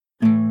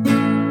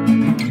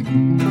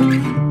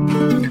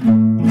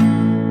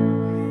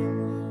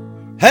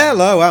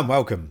Hello and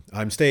welcome.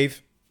 I'm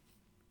Steve,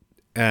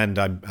 and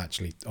I'm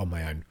actually on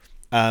my own.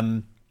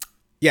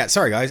 Yeah,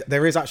 sorry guys,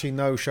 there is actually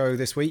no show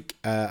this week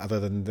other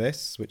than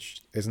this,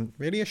 which isn't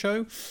really a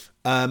show.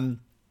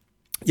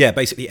 Yeah,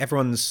 basically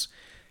everyone's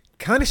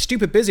kind of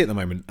stupid busy at the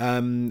moment.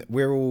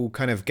 We're all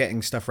kind of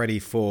getting stuff ready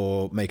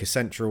for Maker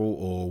Central,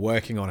 or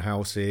working on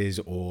houses,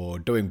 or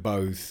doing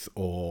both,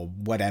 or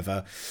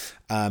whatever,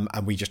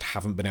 and we just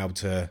haven't been able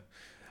to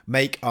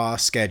make our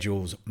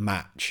schedules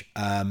match.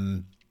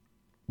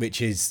 Which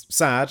is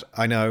sad,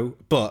 I know,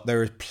 but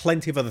there is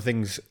plenty of other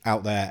things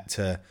out there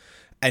to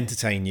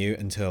entertain you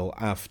until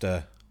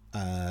after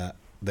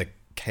the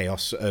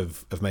chaos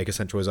of Maker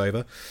Central is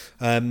over.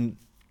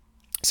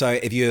 So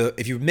if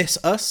you miss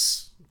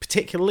us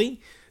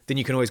particularly, then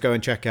you can always go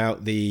and check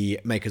out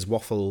the Maker's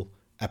Waffle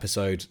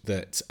episode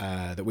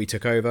that we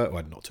took over,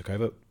 well, not took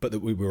over, but that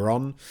we were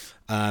on.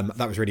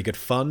 That was really good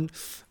fun.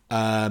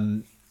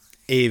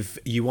 If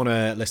you want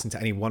to listen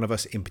to any one of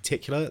us in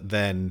particular,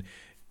 then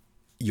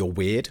you're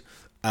weird.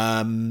 If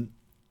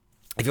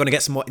you want to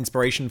get some more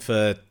inspiration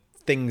for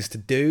things to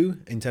do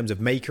in terms of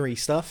makery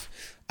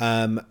stuff,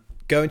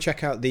 go and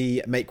check out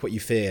the Make What You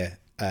Fear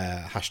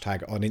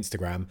hashtag on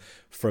Instagram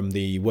from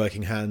the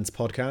Working Hands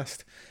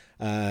podcast.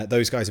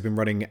 Those guys have been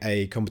running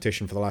a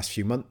competition for the last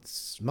few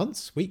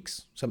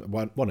weeks,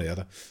 one or the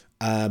other,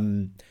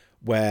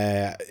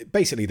 where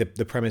basically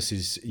the premise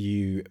is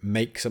you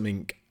make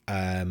something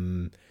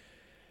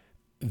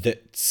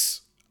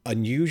that's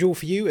unusual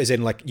for you, as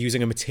in like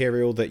using a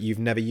material that you've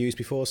never used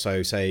before.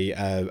 So say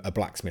a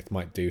blacksmith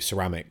might do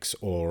ceramics,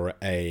 or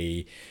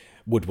a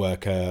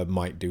woodworker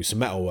might do some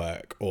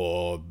metalwork,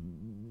 or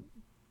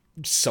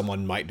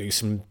someone might do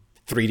some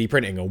 3D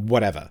printing or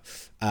whatever.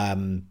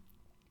 But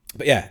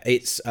yeah,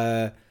 it's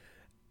a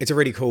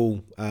really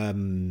cool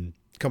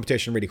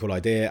competition, really cool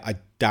idea. I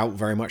doubt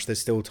very much there's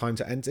still time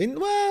to enter in.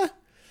 Well,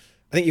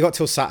 I think you got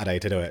till Saturday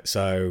to do it,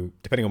 so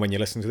depending on when you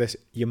listen to this,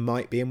 you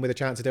might be in with a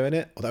chance of doing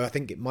it. Although I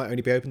think it might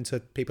only be open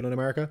to people in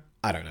America.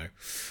 I don't know.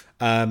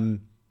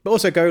 But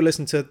also go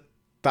listen to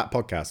that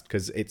podcast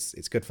because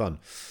it's good fun.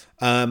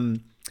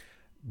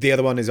 The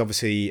other one is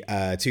obviously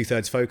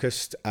 2/3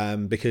 focused,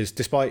 because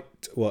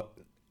despite what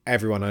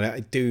everyone, and I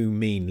do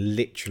mean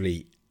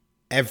literally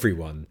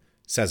everyone,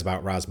 says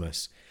about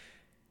Rasmus,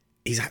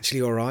 he's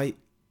actually all right,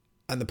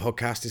 and the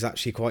podcast is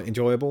actually quite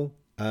enjoyable.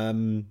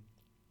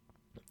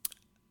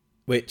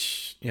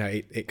 Which, you know,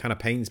 it kind of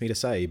pains me to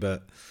say,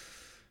 but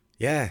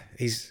yeah,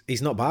 he's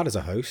not bad as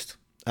a host.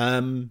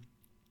 So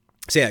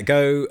yeah,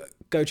 go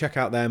check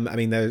out them. I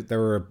mean,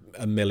 there are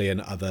a million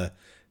other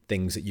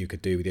things that you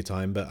could do with your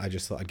time, but I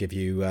just thought I'd give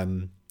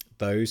you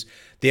those.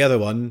 The other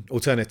one,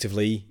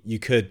 alternatively, you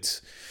could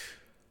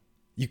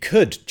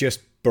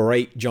just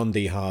berate John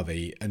D.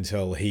 Harvey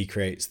until he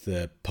creates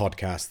the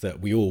podcast that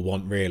we all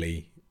want,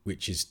 really,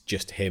 which is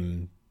just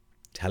him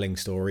telling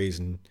stories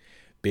and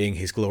being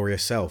his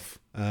glorious self.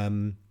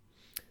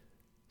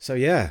 So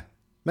yeah,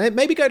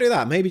 maybe go do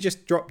that. Maybe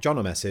just drop John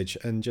a message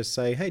and just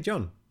say, "Hey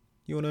John,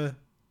 you wanna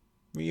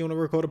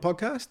record a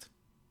podcast?"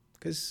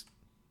 Because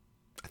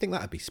I think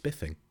that'd be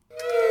spiffing.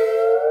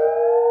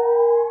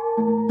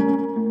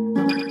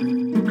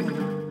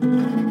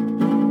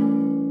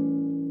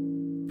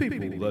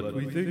 People that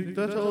we think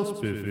that are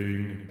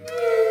spiffing.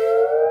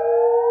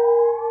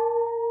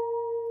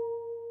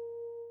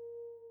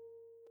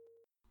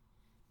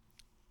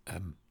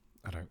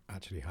 I don't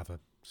actually have a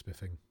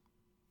spiffing.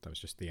 That was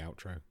just the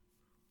outro.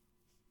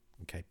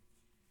 Okay,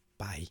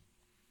 bye.